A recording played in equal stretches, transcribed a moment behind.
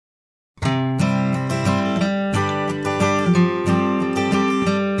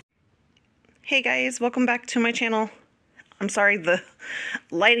Hey guys, welcome back to my channel. I'm sorry, the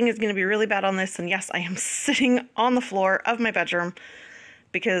lighting is going to be really bad on this, and yes, I am sitting on the floor of my bedroom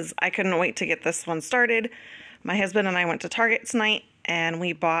because I couldn't wait to get this one started. My husband and I went to Target tonight and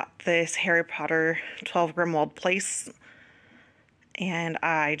we bought this Harry Potter 12 Grimwald Place, and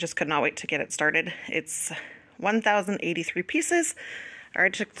I just could not wait to get it started. It's 1,083 pieces. I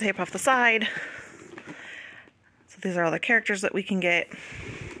already took the tape off the side. So these are all the characters that we can get.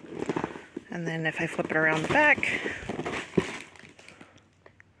 And then if I flip it around the back,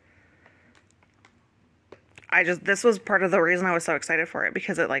 this was part of the reason I was so excited for it,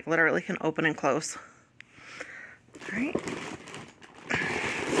 because it like literally can open and close. All right.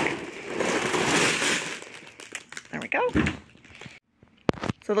 There we go.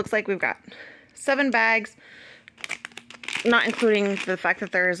 So it looks like we've got 7 bags, not including the fact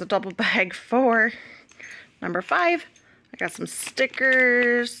that there is a double bag for number 5. I got some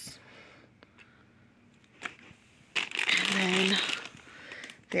stickers. And then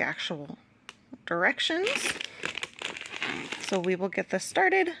the actual directions. So we will get this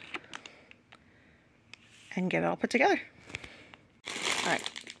started and get it all put together. All right,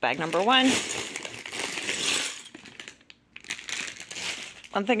 bag number 1.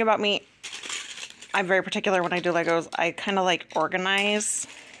 One thing about me, I'm very particular when I do Legos. I kind of like organize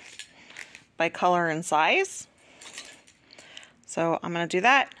by color and size. So I'm going to do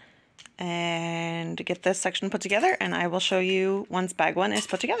that and get this section put together, and I will show you once bag 1 is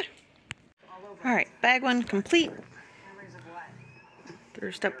put together. All right, bag 1 complete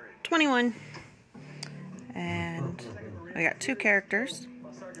through step 21, and we got 2 characters,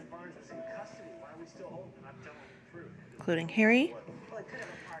 including Harry,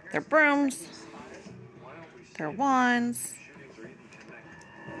 their brooms, their wands,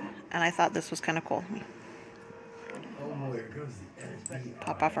 and I thought this was kind of cool.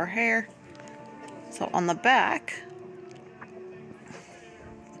 Pop off our hair. So on the back,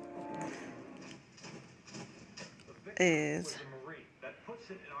 is,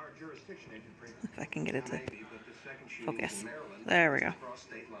 if I can get it to focus, there we go.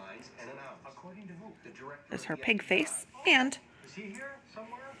 There's her pig face and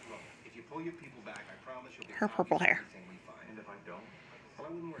her purple hair.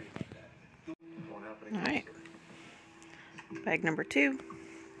 Alright, bag number 2.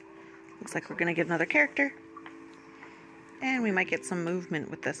 Looks like we're going to get another character, and we might get some movement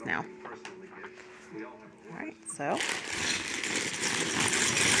with this now. Alright, so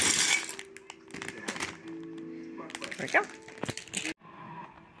there we go.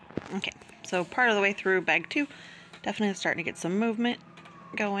 Okay, so part of the way through bag 2, definitely starting to get some movement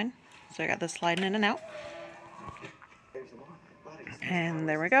going. So I got this sliding in and out. And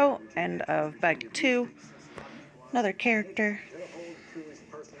there we go, end of bag 2. Another character.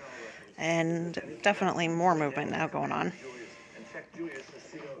 And definitely more movement now going on.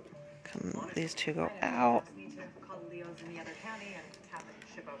 These 2 go out.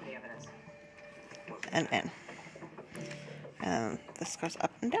 And in. And this goes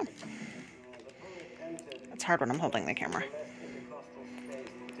up and down. It's hard when I'm holding the camera.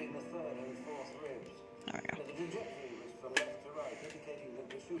 There we go.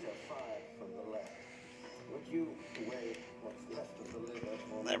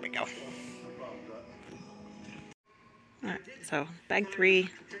 There we go. Alright, so bag 3.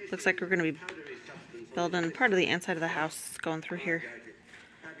 Looks like we're going to be building part of the inside of the house going through here.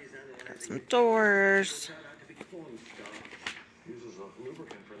 Got some doors.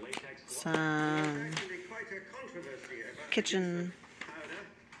 Some kitchen.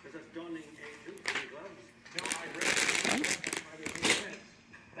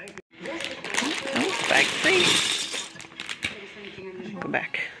 Oh, bag 3. Go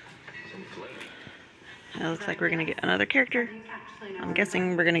back. It looks like we're going to get another character. I'm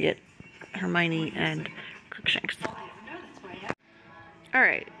guessing we're going to get Hermione and Crookshanks.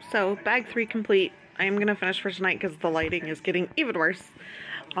 Alright, so bag 3 complete. I am going to finish for tonight because the lighting is getting even worse.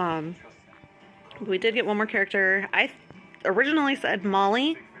 We did get one more character. I originally said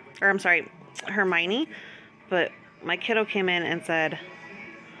Molly, or I'm sorry, Hermione, but my kiddo came in and said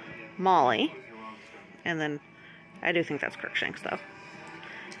Molly. And then I do think that's Crookshanks though.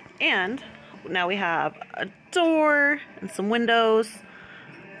 And now we have a door and some windows,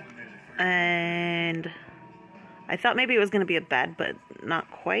 and I thought maybe it was going to be a bed, but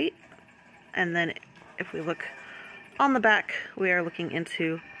not quite. And then if we look on the back, we are looking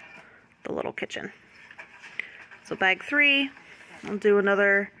into the little kitchen. So bag 3, I'll do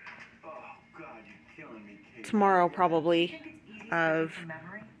another tomorrow probably of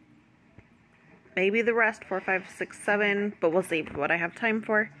maybe the rest, 4, 5, 6, 7, but we'll see what I have time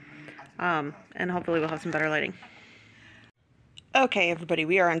for. And hopefully we'll have some better lighting. Okay, everybody,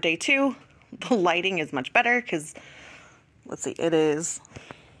 we are on day 2. The lighting is much better because, let's see, it is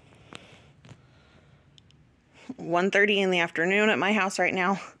 1:30 in the afternoon at my house right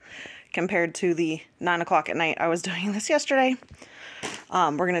now compared to the 9 o'clock at night I was doing this yesterday.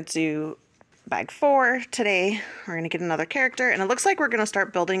 We're going to do bag 4 today. We're going to get another character, and it looks like we're going to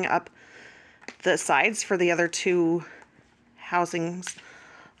start building up the sides for the other 2 housings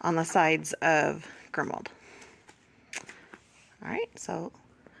on the sides of Grimwald. All right, so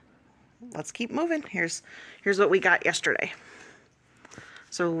let's keep moving. Here's what we got yesterday.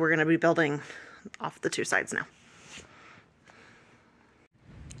 So we're going to be building off the 2 sides now.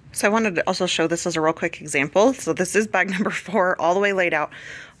 So I wanted to also show this as a real quick example. So this is bag number 4, all the way laid out.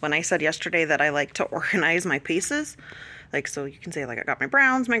 When I said yesterday that I like to organize my pieces, like, so you can say, like, I got my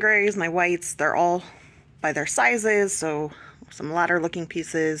browns, my grays, my whites, they're all by their sizes. So some ladder looking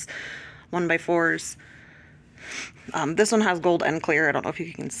pieces, 1x4s. This one has gold and clear. I don't know if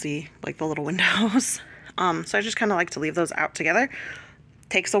you can see, like, the little windows. So I just kind of like to leave those out together.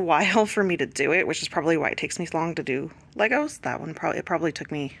 Takes a while for me to do it, which is probably why it takes me so long to do Legos. That one probably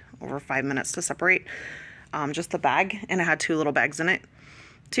took me over 5 minutes to separate just the bag, and it had 2 little bags in it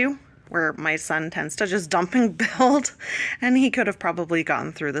too, where my son tends to just dump and build, and he could have probably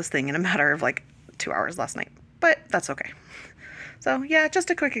gotten through this thing in a matter of like 2 hours last night, but that's okay. So yeah, just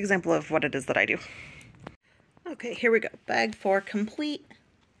a quick example of what it is that I do. Okay, here we go. Bag 4 complete.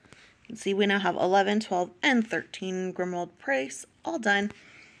 You can see we now have 11, 12, and 13 Grimwald Place all done.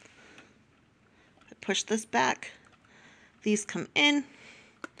 I push this back. These come in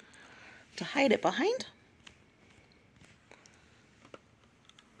to hide it behind.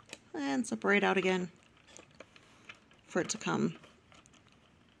 And separate out again for it to come.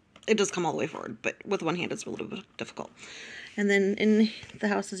 It does come all the way forward, but with one hand it's a little bit difficult. And then in the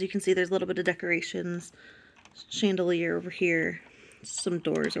house, as you can see, there's a little bit of decorations. Chandelier over here. Some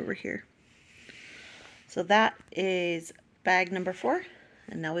doors over here. So that is bag number 4,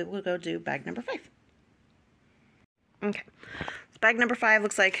 and now we will go do bag number 5. Okay, so bag number 5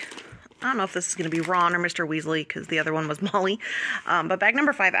 looks like, I don't know if this is going to be Ron or Mr. Weasley because the other one was Molly, but bag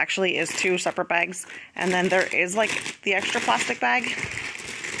number 5 actually is 2 separate bags, and then there is like the extra plastic bag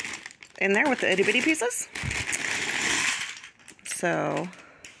in there with the itty bitty pieces. So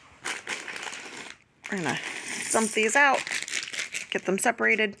we're gonna dump these out, get them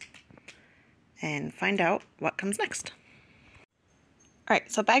separated, and find out what comes next.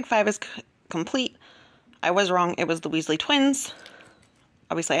 Alright, so bag 5 is complete. I was wrong, it was the Weasley twins.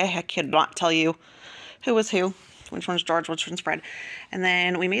 Obviously, I could not tell you who was who, which one's George, which one's Fred. And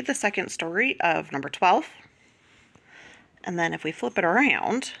then we made the second story of number 12. And then if we flip it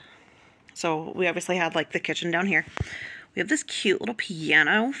around, so we obviously had like the kitchen down here. We have this cute little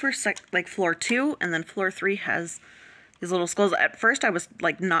piano for like floor 2, and then floor 3 has these little skulls. At first I was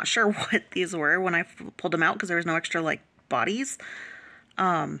like not sure what these were when I pulled them out because there was no extra like bodies.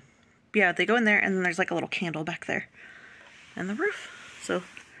 Yeah, they go in there, and then there's like a little candle back there. And the roof. So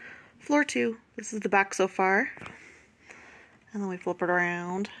floor 2, this is the back so far. And then we flip it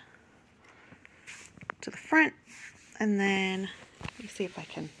around to the front. And then let me see if I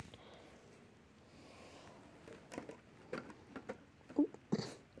can. Ooh.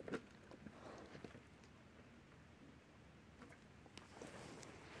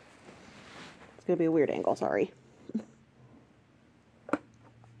 It's gonna be a weird angle, sorry.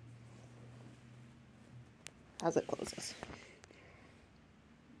 As it closes.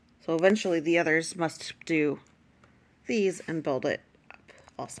 So eventually the others must do these and build it up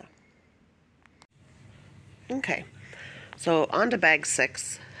also. Okay, so on to bag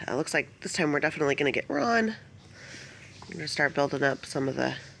 6. It looks like this time we're definitely going to get Ron. I'm going to start building up some of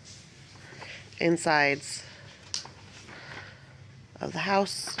the insides of the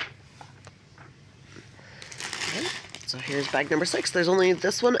house. Okay. So here's bag number 6. There's only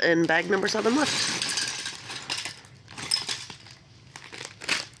this one and bag number 7 left.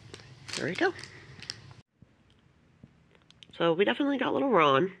 There we go. So we definitely got little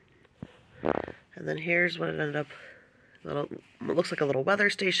Ron. And then here's what it ended up. It looks like a little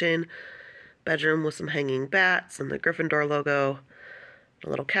weather station. Bedroom with some hanging bats and the Gryffindor logo. A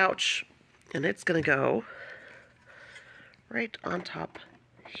little couch. And it's going to go right on top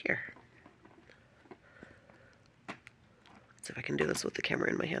here. Let's see if I can do this with the camera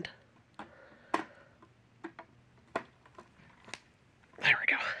in my hand. There we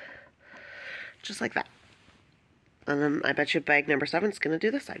go. Just like that. And then I bet you bag number 7 is going to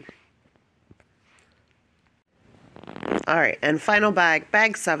do this side. Alright, and final bag,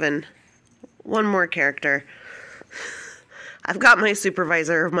 bag 7. One more character. I've got my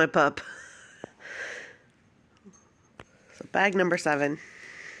supervisor of my pup. So bag number 7.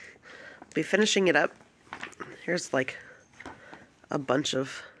 I'll be finishing it up. Here's like a bunch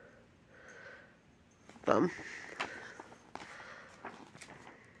of them.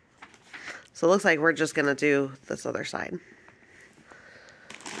 So it looks like we're just gonna do this other side.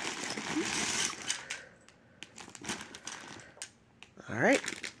 All right.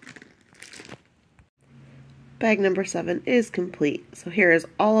 Bag number 7 is complete. So here is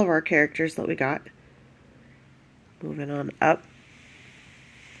all of our characters that we got. Moving on up.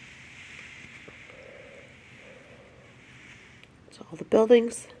 So all the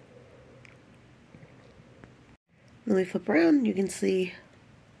buildings. When we flip around, you can see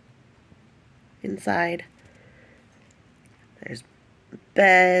inside there's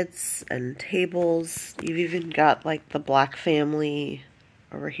beds and tables. You've even got like the Black family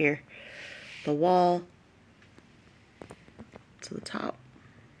over here. The wall to the top.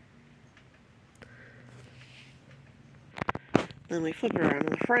 Then we flip it around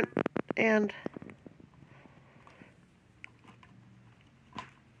in the front and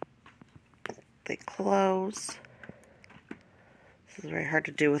they close. This is very hard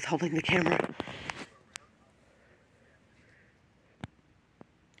to do with holding the camera.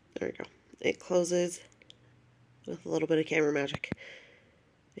 There we go. It closes with a little bit of camera magic.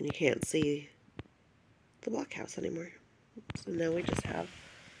 And you can't see the blockhouse anymore. So now we just have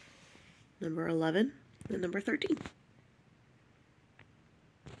number 11 and number 13.